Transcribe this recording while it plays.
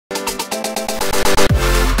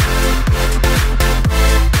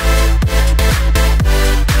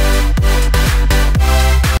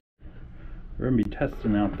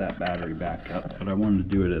testing out that battery backup, but I wanted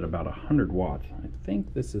to do it at about 100 watts. I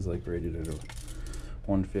think this is like rated at a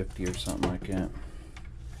 150 or something like that.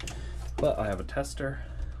 But I have a tester.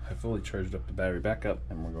 I fully charged up the battery backup,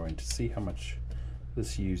 and we're going to see how much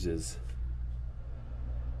this uses.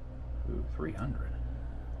 Ooh, 300.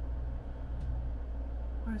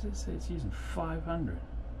 Why does it say it's using 500?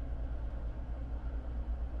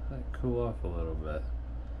 Let it cool off a little bit.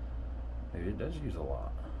 Maybe it does use a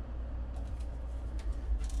lot.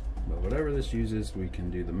 But whatever this uses, we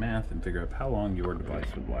can do the math and figure out how long your device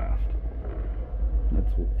would last.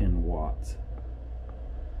 That's in watts.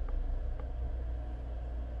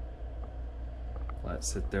 Let it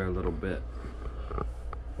sit there a little bit.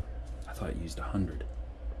 I thought it used 100.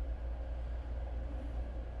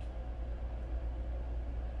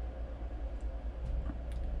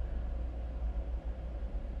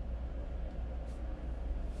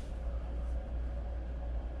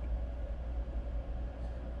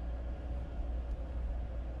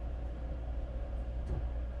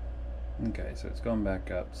 Okay, so it's going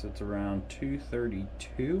back up, so it's around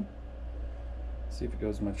 232. See if it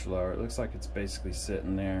goes much lower. It looks like it's basically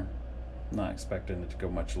sitting there. Not expecting it to go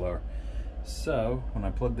much lower. So when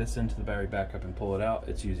I plug this into the battery backup and pull it out,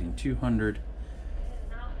 it's using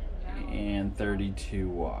 232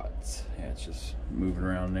 watts. Yeah, it's just moving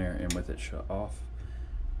around there, and with it shut off,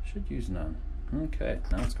 should use none. Okay,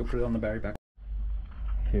 now let's go put it on the battery backup.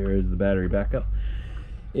 Here is the battery backup.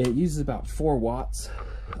 It uses about 4 watts.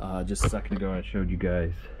 Just a second ago I showed you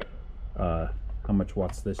guys how much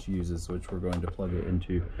watts this uses, which we're going to plug it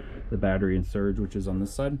into the battery and surge, which is on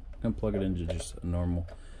this side. I'm going to plug it into just a normal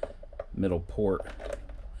middle port.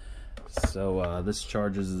 So this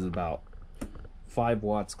charges is about 5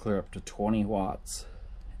 watts clear up to 20 watts,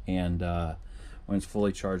 and when it's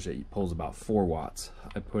fully charged it pulls about 4 watts.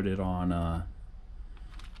 I put it on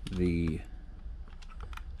the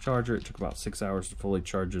charger. It took about 6 hours to fully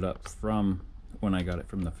charge it up from when I got it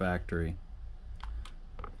from the factory,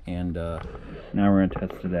 and now we're going to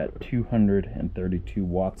test it at 232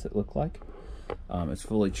 watts. It looked like it's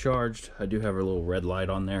fully charged. I do have a little red light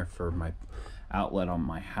on there for my outlet on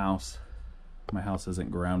my house. My house isn't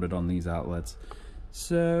grounded on these outlets,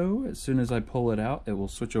 so as soon as I pull it out, it will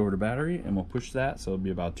switch over to battery, and we'll push that, so it'll be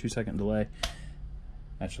about a 2-second delay.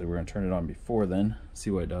 Actually, we're going to turn it on before then, see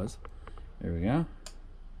what it does. There we go.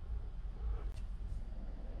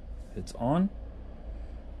 It's on.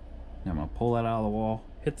 Now I'm going to pull that out of the wall,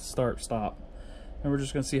 hit the start stop, and we're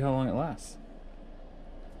just going to see how long it lasts.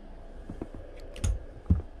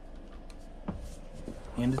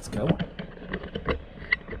 And it's going.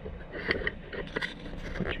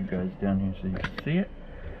 Put you guys down here so you can see it.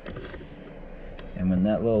 And when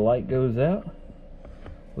that little light goes out,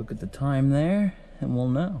 look at the time there, and we'll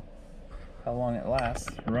know how long it lasts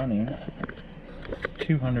running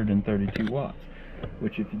 232 watts.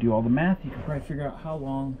 Which, if you do all the math, you can probably figure out how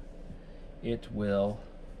long it will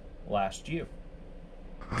last you.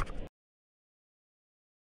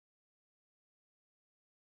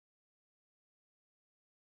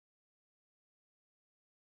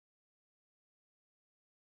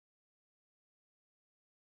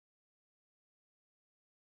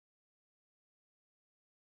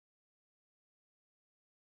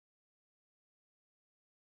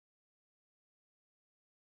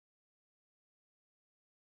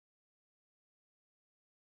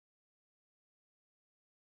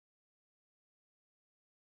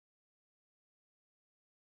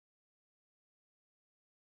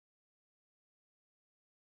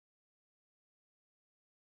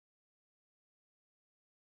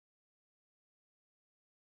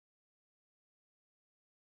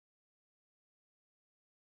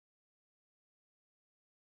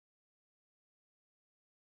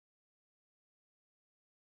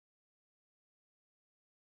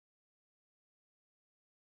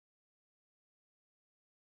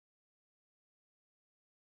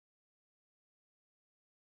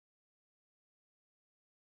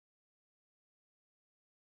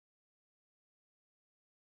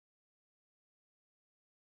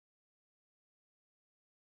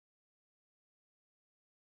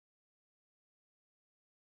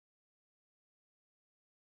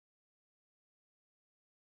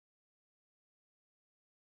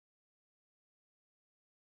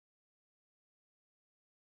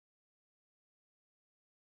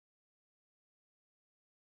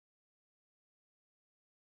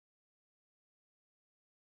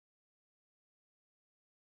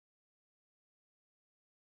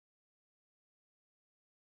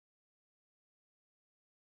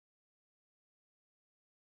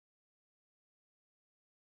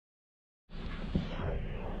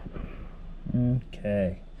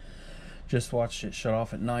 Okay, Just watched it shut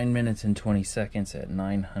off at 9 minutes and 20 seconds at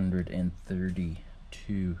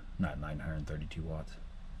 932, not 932 watts.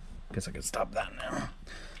 Guess I could stop that now.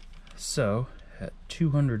 So at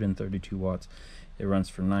 232 watts, it runs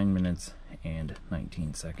for 9 minutes and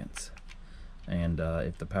 19 seconds. And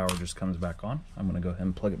if the power just comes back on, I'm going to go ahead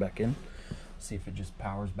and plug it back in, see if it just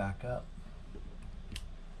powers back up.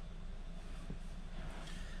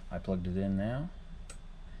 I plugged it in now.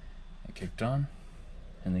 It kicked on,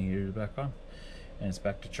 and the heater is back on, and it's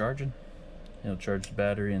back to charging. It'll charge the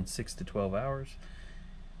battery in 6 to 12 hours,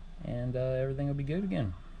 and everything will be good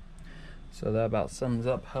again. So that about sums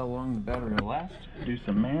up how long the battery will last. Do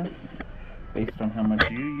some math based on how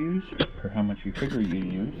much you use, or how much you figure you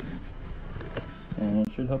use, and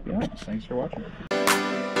it should help you out. Thanks for watching.